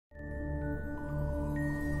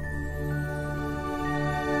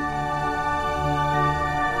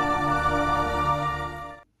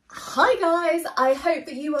Hi guys, I hope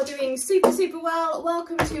that you are doing super well.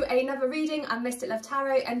 Welcome to another reading. I'm Mystic Love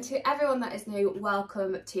Tarot, and to everyone that is new,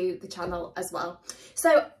 welcome to the channel as well.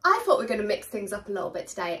 So I thought we are going to mix things up a little bit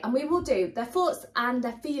today, and we will do their thoughts and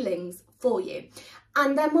their feelings for you,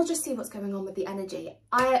 and then we'll just see what's going on with the energy.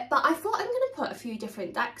 But I thought I'm going to put a few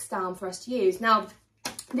different decks down for us to use. Now,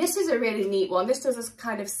 this is a really neat one. This does a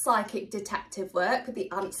kind of psychic detective work with the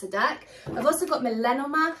answer deck. I've also got my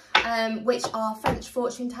Lenormand, which are French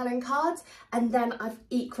fortune telling cards, and then I've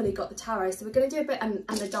equally got the tarot. So we're going to do a bit and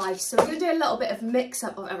the dice. So we're going to do a little bit of mix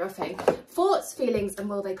up of everything. Thoughts, feelings, and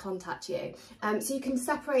will they contact you? So you can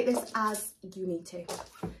separate this as you need to.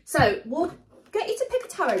 So we'll get you to pick a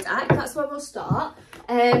tarot deck. That's where we'll start.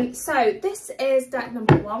 So this is deck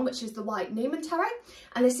number 1, which is the White Newman Tarot,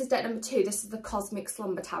 and this is deck number 2. This is the Cosmic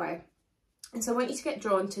Slumber Tarot. And so I want you to get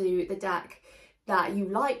drawn to the deck that you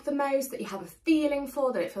like the most, that you have a feeling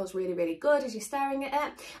for, that it feels really good as you're staring at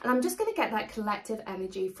it. And I'm just going to get that collective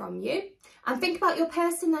energy from you. And think about your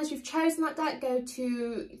person as you've chosen that deck. Go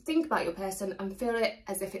to think about your person and feel it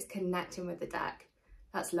as if it's connecting with the deck.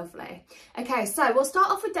 That's lovely. Okay, so we'll start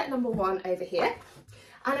off with deck number 1 over here.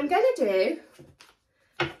 And I'm going to do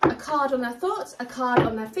a card on their thoughts, a card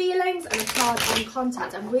on their feelings, and a card on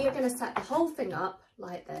contact. And we are going to set the whole thing up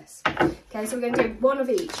like this. Okay, so we're going to do one of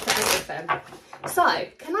each for everything. So,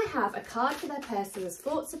 can I have a card for their person's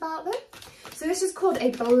thoughts about them? So this is called a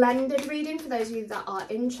blended reading for those of you that are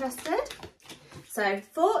interested. So,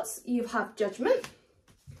 thoughts, you have judgment.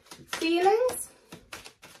 Feelings,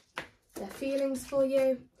 their feelings for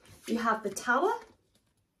you. You have the Tower.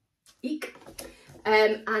 Eek.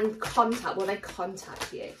 And contact, will they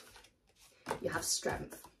contact you? You have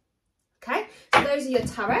strength. Okay, so those are your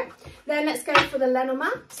tarot. Then let's go for the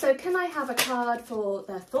Lenormand. So can I have a card for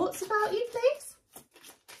their thoughts about you, please?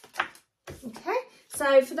 Okay,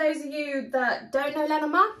 so for those of you that don't know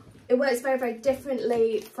Lenormand, it works very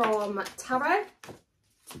differently from tarot.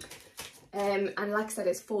 And like I said,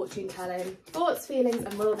 it's fortune telling. Thoughts, feelings,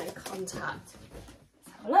 and will they contact?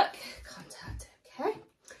 Let's have a look. Contact, okay.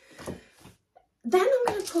 Then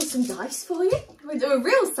I'm going to pull some dice for you. We'll do a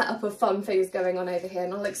real setup of fun things going on over here,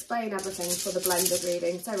 and I'll explain everything for the blended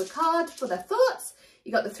reading. So a card for their thoughts,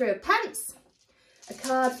 you got the 3 of Pence. A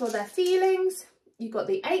card for their feelings, you got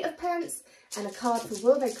the 8 of Pence. And a card for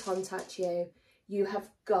will they contact you, you have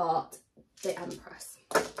got the Empress.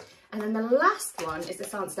 And then the last one is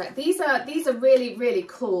the answer deck. These are really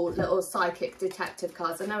cool little psychic detective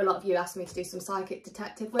cards. I know a lot of you asked me to do some psychic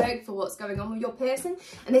detective work for what's going on with your person,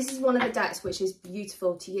 and this is one of the decks which is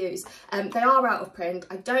beautiful to use. They are out of print.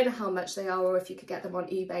 I don't know how much they are or if you could get them on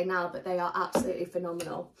eBay now, but they are absolutely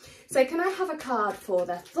phenomenal. So can I have a card for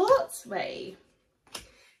their thoughts, Ray?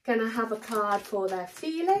 Can I have a card for their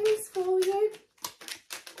feelings for you?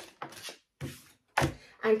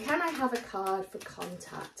 And can I have a card for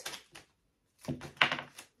contact?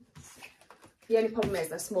 The only problem is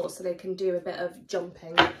they're small, so they can do a bit of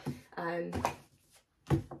jumping,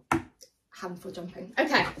 handful jumping.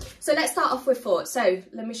 Okay, so let's start off with thoughts. So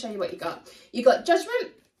let me show you what you got. You got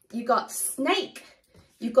judgment, you got snake,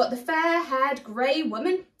 you've got the fair-haired grey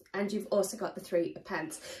woman, and you've also got the 3 of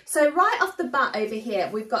Pence. So right off the bat over here,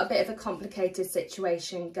 we've got a bit of a complicated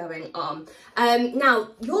situation going on. Now,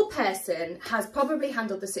 your person has probably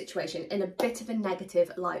handled the situation in a bit of a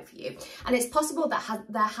negative light for you. And it's possible that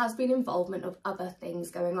there has been involvement of other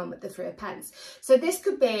things going on with the 3 of Pence. So this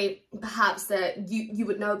could be perhaps that you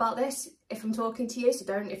would know about this if I'm talking to you. So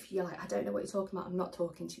if you're like, I don't know what you're talking about, I'm not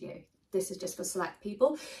talking to you. This is just for select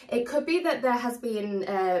people. It could be that there has been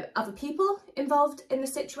other people involved in the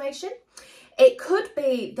situation. It could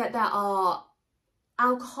be that there are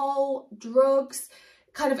alcohol, drugs,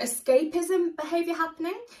 kind of escapism behaviour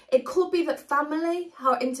happening. It could be that family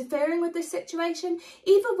are interfering with this situation.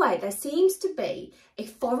 Either way, there seems to be a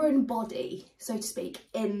foreign body, so to speak,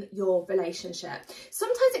 in your relationship.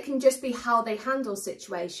 Sometimes it can just be how they handle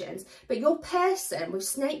situations, but your person, with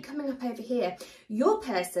snake coming up over here, your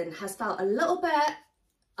person has felt a little bit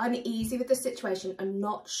uneasy with the situation and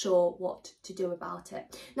not sure what to do about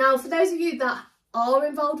it. Now, for those of you that are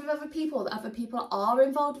involved with other people, that other people are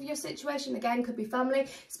involved with your situation, again, could be family.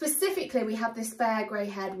 Specifically, we have this fair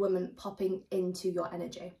grey-haired woman popping into your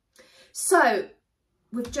energy. So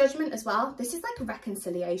with judgment as well, this is like a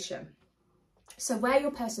reconciliation. So where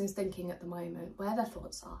your person's thinking at the moment, where their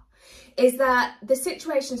thoughts are, is that the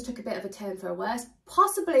situations took a bit of a turn for a worse,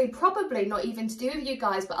 possibly, probably not even to do with you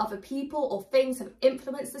guys, but other people or things have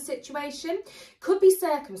influenced the situation. Could be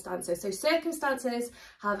circumstances. So circumstances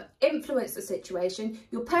have influenced the situation.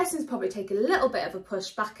 Your person's probably taken a little bit of a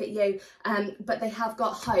push back at you, but they have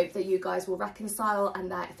got hope that you guys will reconcile and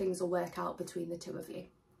that things will work out between the two of you.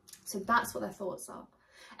 So that's what their thoughts are.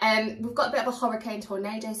 We've got a bit of a hurricane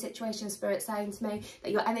tornado situation, Spirit saying to me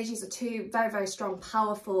that your energies are two very, very strong,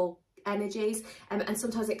 powerful energies, and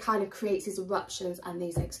sometimes it kind of creates these eruptions and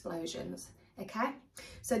these explosions. Okay,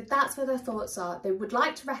 so that's where their thoughts are. They would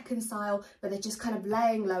like to reconcile, but they're just kind of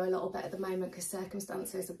laying low a little bit at the moment because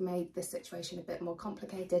circumstances have made this situation a bit more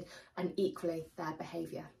complicated, and equally their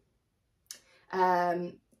behaviour.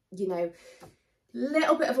 You know,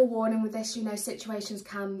 little bit of a warning with this, you know, situations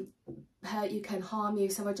can hurt you, can harm you.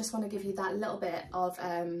 So I just want to give you that little bit of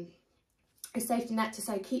a safety net to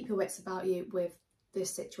say keep your wits about you with this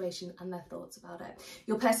situation and their thoughts about it.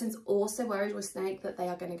 Your person's also worried with Snake that they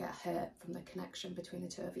are going to get hurt from the connection between the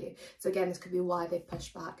two of you. So again, this could be why they push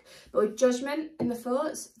back. But with Judgment in the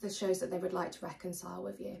thoughts, this shows that they would like to reconcile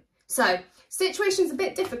with you. So situation's a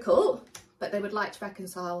bit difficult, but they would like to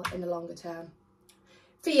reconcile in the longer term.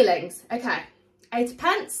 Feelings. Okay. 8 of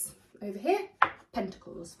Pence over here.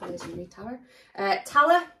 Pentacles for those who read Tower.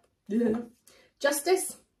 Tower.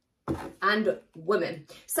 Justice. And Woman.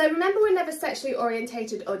 So remember, we're never sexually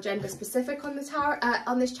orientated or gender specific on the tower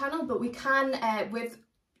on this channel, but we can with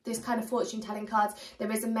this kind of fortune telling cards,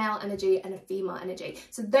 there is a male energy and a female energy.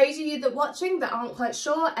 So those of you that are watching that aren't quite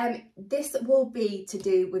sure, this will be to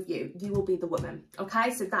do with you. You will be the woman.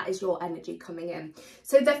 Okay, so that is your energy coming in.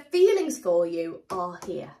 So the feelings for you are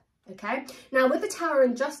here. Okay, now with the Tower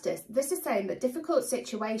and Justice, this is saying that difficult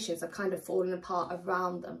situations are kind of falling apart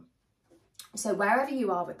around them. So wherever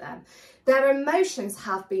you are with them, their emotions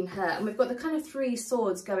have been hurt. And we've got the kind of 3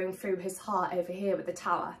 swords going through his heart over here with the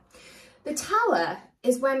Tower. The Tower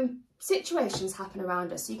is when situations happen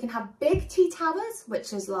around us. So you can have big T towers,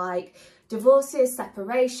 which is like divorces,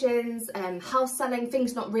 separations, house selling,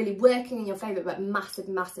 things not really working in your favour, but massive,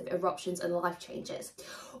 massive eruptions and life changes.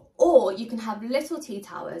 Or you can have little T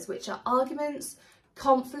towers, which are arguments,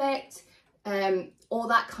 conflict, all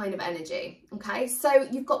that kind of energy. Okay, so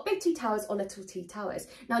you've got big T towers or little T towers.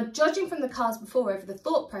 Now, judging from the cards before over the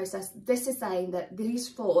thought process, this is saying that these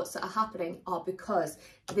thoughts that are happening are because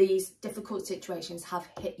these difficult situations have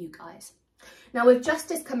hit you guys. Now, with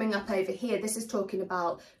Justice coming up over here, this is talking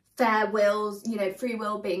about fair wills, you know, free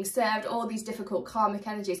will being served, all these difficult karmic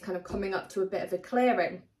energies kind of coming up to a bit of a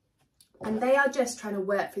clearing. And they are just trying to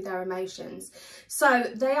work through their emotions. So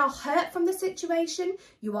they are hurt from the situation,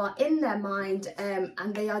 you are in their mind,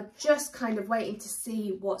 and they are just kind of waiting to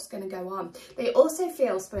see what's going to go on. They also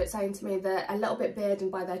feel, Spirit saying to me, they're a little bit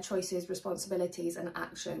burdened by their choices, responsibilities and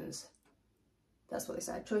actions. That's what they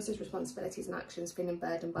said, choices, responsibilities and actions, feeling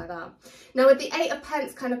burdened by that. Now with the 8 of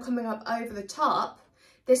Pence kind of coming up over the top,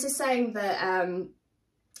 this is saying that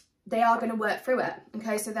they are going to work through it.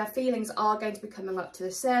 Okay, so their feelings are going to be coming up to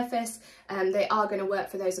the surface, and they are going to work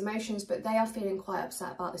for those emotions, but they are feeling quite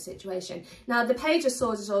upset about the situation. Now the Page of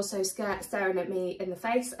Swords is also staring at me in the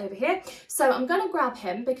face over here, so I'm going to grab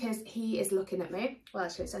him because he is looking at me. Well,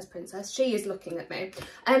 actually it says Princess, she is looking at me,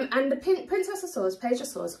 and the Princess of Swords, Page of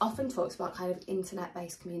Swords, often talks about kind of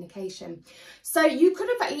internet-based communication. So you could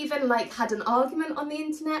have even like had an argument on the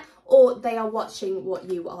internet, or they are watching what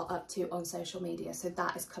you are up to on social media, so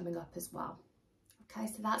that is coming up as well. Okay,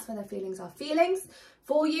 so that's where their feelings are. Feelings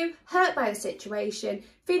for you, hurt by the situation,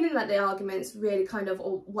 feeling like the arguments really kind of,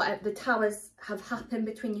 or whatever, the towers have happened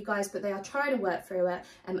between you guys, but they are trying to work through it,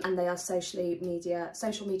 and they are social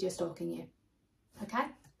media stalking you. Okay,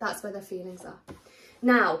 that's where their feelings are.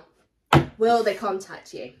 Now, will they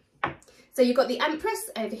contact you? So you've got the Empress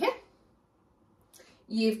over here.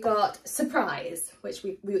 You've got Surprise, which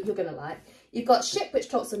you're going to like. You've got Ship, which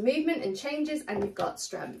talks of movement and changes, and you've got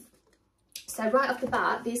Strength. So right off the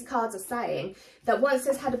bat, these cards are saying that once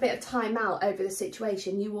there's had a bit of time out over the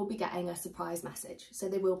situation, you will be getting a surprise message. So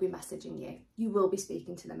they will be messaging you. You will be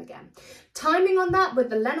speaking to them again. Timing on that with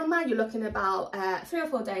the Lenormand, you're looking about 3 or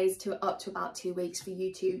 4 days to up to about 2 weeks for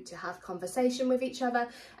you two to have conversation with each other.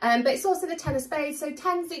 But it's also the 10 of Spades, so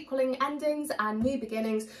 10s equaling endings and new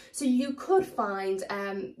beginnings. So you could find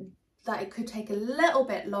that it could take a little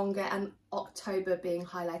bit longer, and October being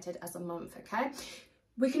highlighted as a month, okay?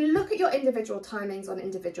 We can look at your individual timings on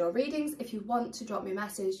individual readings. If you want to drop me a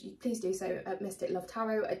message, please do so at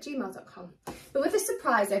mysticlovetarot@gmail.com. But with the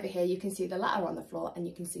Surprise over here, you can see the letter on the floor and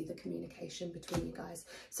you can see the communication between you guys.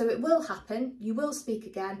 So it will happen. You will speak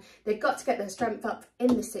again. They've got to get their strength up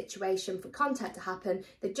in the situation for contact to happen.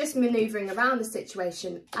 They're just manoeuvring around the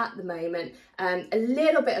situation at the moment. A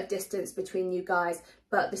little bit of distance between you guys,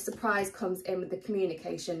 but the Surprise comes in with the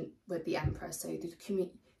communication with the Emperor. So the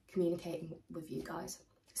communicating with you guys.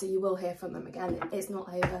 So you will hear from them again. It's not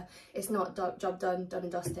over. It's not job done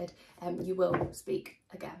and dusted. You will speak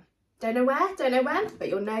again. Don't know where, don't know when, but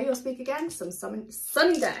you'll know you'll speak again some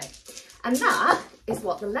sunny day. And that is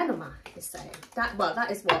what the Lenormand is saying.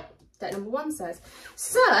 That is what deck number 1 says.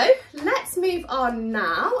 So let's move on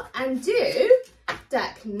now and do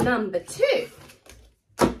deck number 2.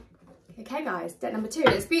 Okay guys, deck number 2.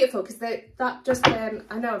 It's beautiful because that just,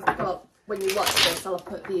 I know I've got, when you watch this, I'll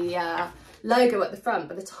put the logo at the front,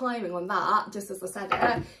 but the timing on that, just as I said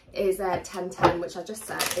it, is 10:10, which I just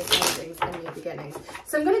said is endings and new beginnings.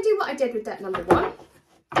 So I'm going to do what I did with deck number 1,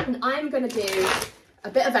 and I'm going to do a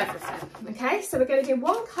bit of everything. Okay, so we're going to do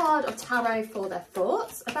 1 card of tarot for their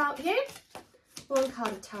thoughts about you, 1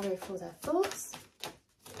 card of tarot for their thoughts.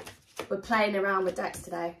 We're playing around with decks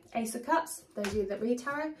today. Ace of Cups, those of you that read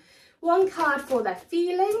tarot. 1 card for their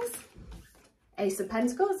feelings. Ace of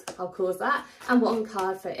Pentacles, I'll cause that. And 1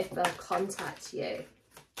 card for if they'll contact you.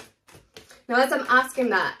 Now, as I'm asking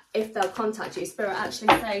that, if they'll contact you, Spirit actually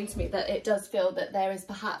saying to me that it does feel that there is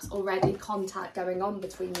perhaps already contact going on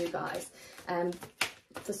between you guys.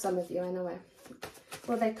 For some of you, anyway.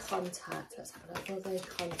 Will they contact? Let's have a look. Will they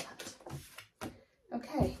contact?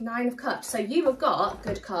 Okay, 9 of Cups. So you have got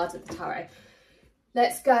good cards with the tarot.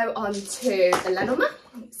 Let's go on to the Lenormand.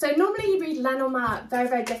 So normally you read Lenormand very,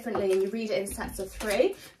 very differently and you read it in sets of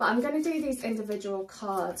 3, but I'm going to do these individual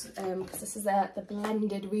cards because this is the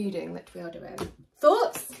blended reading that we are doing.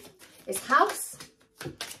 Thoughts is house.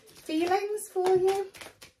 Feelings for you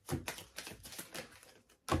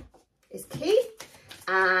is key.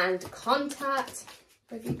 And contact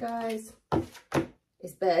with you guys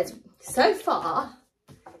is bird. So far,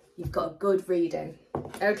 you've got a good reading.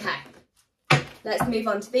 Okay. Let's move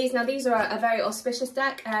on to these. Now, these are a very auspicious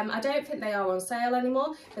deck. I don't think they are on sale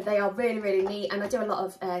anymore, but they are really, really neat. And I do a lot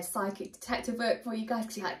of psychic detective work for you guys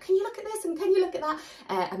because you're like, can you look at this and can you look at that?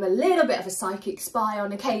 I'm a little bit of a psychic spy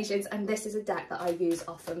on occasions, and this is a deck that I use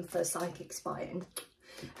often for psychic spying.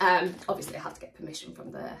 Obviously, I have to get permission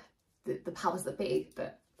from the powers that be,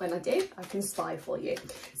 but when I do, I can spy for you.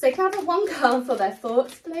 So can I have 1 card for their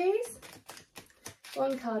thoughts, please?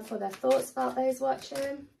 1 card for their thoughts about those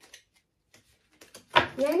watching.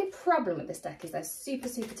 The only problem with this deck is they're super,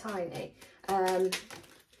 super tiny.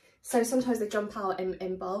 So sometimes they jump out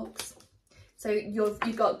in bulks. So you've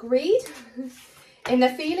got greed. In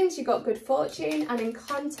their feelings, you've got good fortune. And in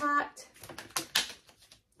contact,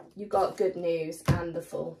 you've got good news and the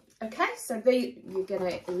Fool. Okay, so you're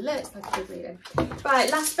gonna looks like a good reading.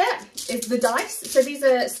 Right, last bit is the dice. So these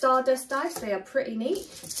are Stardust dice. They are pretty neat.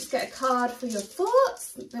 Just get a card for your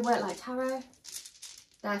thoughts. They work like tarot.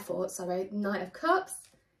 Their thoughts, sorry. Knight of Cups.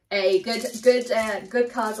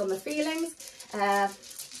 Good cards on the feelings.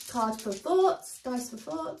 Card for thoughts. Dice for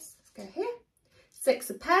thoughts. Let's go here. 6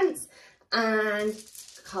 of Pence and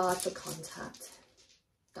card for contact.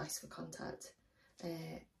 Dice for contact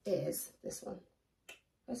is this one.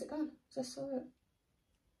 Where's it gone? Just saw it.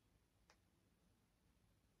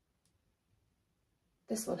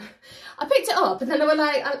 This one. I picked it up and then I was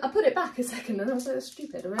like, I put it back a second and I was like, that's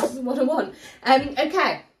stupid. This is what I want.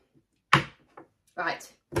 Okay.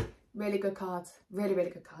 Right. Really good cards. Really,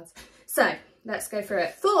 really good cards. So let's go through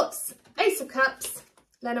it. Thoughts, Ace of Cups,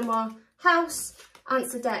 Lenormand, House,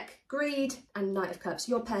 Answer deck, Greed, and Knight of Cups.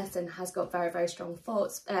 Your person has got very, very strong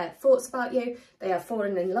thoughts about you. They are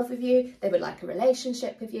falling in love with you. They would like a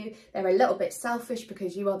relationship with you. They're a little bit selfish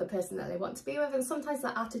because you are the person that they want to be with. And sometimes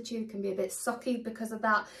that attitude can be a bit sucky because of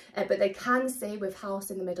that. But they can see with House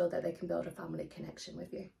in the middle that they can build a family connection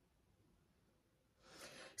with you.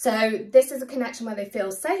 So this is a connection where they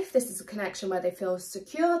feel safe. This is a connection where they feel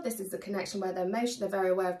secure. This is a connection where they're very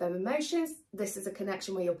aware of their emotions. This is a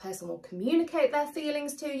connection where your person will communicate their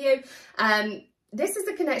feelings to you. This is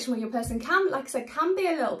a connection where your person can, like I said, can be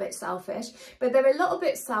a little bit selfish, but they're a little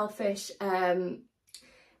bit selfish. Some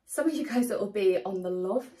of you guys that will be on the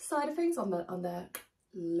love side of things, on the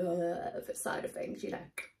love side of things, you know.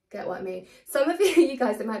 Get what I mean? Some of you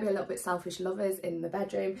guys that might be a little bit selfish lovers in the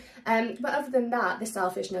bedroom. But other than that, the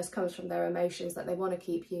selfishness comes from their emotions, that they want to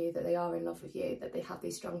keep you, that they are in love with you, that they have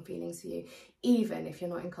these strong feelings for you. Even if you're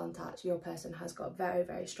not in contact, your person has got very,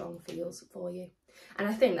 very strong feels for you. And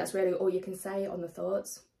I think that's really all you can say on the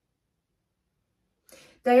thoughts.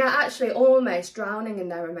 They are actually almost drowning in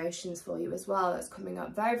their emotions for you as well. That's coming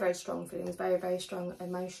up. Very, very strong feelings, very, very strong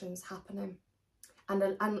emotions happening.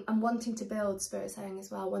 And wanting to build, Spirit saying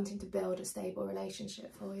as well, wanting to build a stable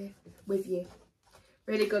relationship for you, with you.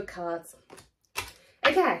 Really good cards.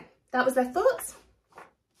 Okay, that was their thoughts.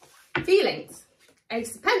 Feelings.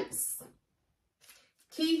 Ace of Pence.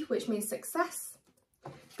 Key, which means success.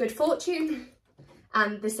 Good fortune.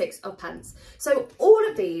 and the 6 of Pence. So all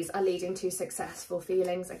of these are leading to successful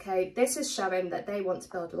feelings, okay? This is showing that they want to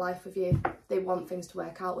build a life with you. They want things to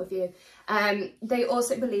work out with you. They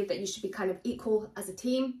also believe that you should be kind of equal as a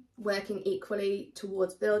team, working equally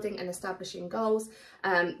towards building and establishing goals.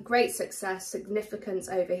 Great success, significance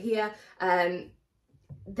over here.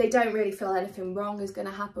 They don't really feel anything wrong is going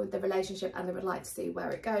to happen with the relationship, and they would like to see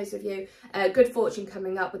where it goes with you. Good fortune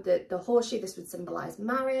coming up with the horseshoe. This would symbolise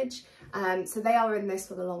marriage. So they are in this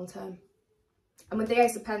for the long term. And with the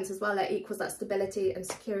Ace of Pence as well, it equals that stability and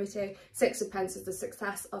security. 6 of Pence is the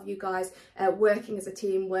success of you guys working as a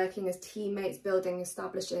team, working as teammates, building,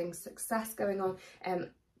 establishing success going on.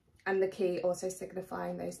 And the key also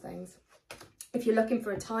signifying those things. If you're looking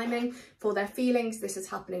for a timing for their feelings, this is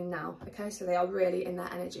happening now, okay? So they are really in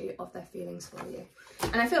that energy of their feelings for you.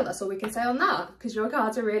 And I feel that's all we can say on that, because your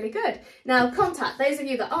cards are really good. Now, contact, those of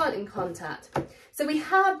you that aren't in contact. So we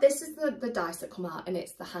have, this is the dice that come out, and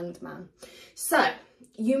it's the Hanged Man. So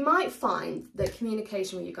you might find that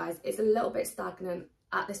communication with you guys is a little bit stagnant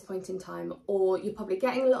at this point in time, or you're probably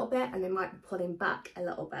getting a little bit and they might be pulling back a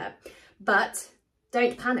little bit. But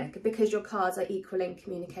don't panic, because your cards are equaling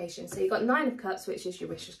communication. So you've got 9 of Cups, which is your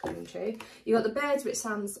wishes coming true. You've got the Birds, which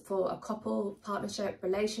stands for a couple, partnership,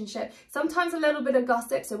 relationship. Sometimes a little bit of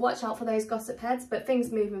gossip, so watch out for those gossip heads, but things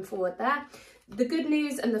moving forward there. The Good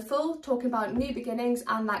News and the Fool, talking about new beginnings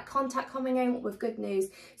and that contact coming in with good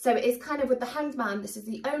news. So it's kind of with the Hanged Man, this is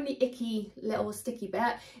the only icky little sticky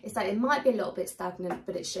bit, is that it might be a little bit stagnant,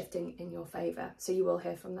 but it's shifting in your favour. So you will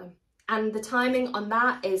hear from them. And the timing on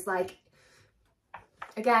that is like,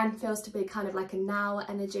 again, feels to be kind of like a now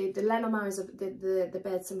energy. The Lenormand is the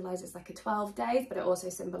bird symbolises like a 12 days, but it also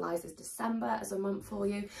symbolises December as a month for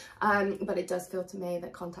you. But it does feel to me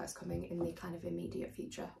that contact's coming in the kind of immediate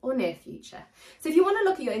future or near future. So if you want to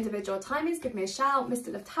look at your individual timings, give me a shout,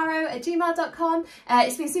 mrlovetarot@gmail.com.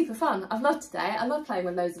 It's been super fun. I've loved today. I love playing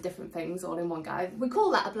with loads of different things all in one go. We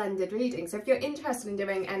call that a blended reading. So if you're interested in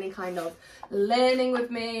doing any kind of learning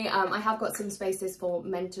with me, I have got some spaces for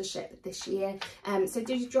mentorship this year. So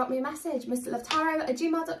do drop me a message,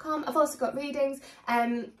 mrlovetarot@gmail.com. I've also got readings,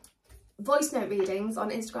 voice note readings on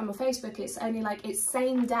Instagram or Facebook. It's only like, it's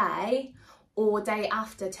same day or day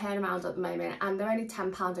after turnaround at the moment, and they're only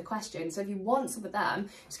 £10 a question. So if you want some of them,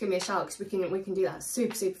 just give me a shout, because we can do that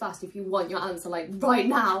super fast if you want your answer like right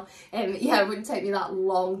now. Yeah, it wouldn't take me that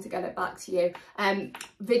long to get it back to you.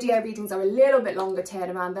 Video readings are a little bit longer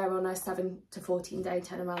turnaround. They're on a 7 to 14 day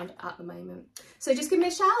turnaround at the moment. So just give me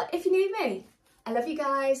a shout if you need me. I love you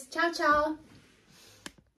guys. Ciao, ciao.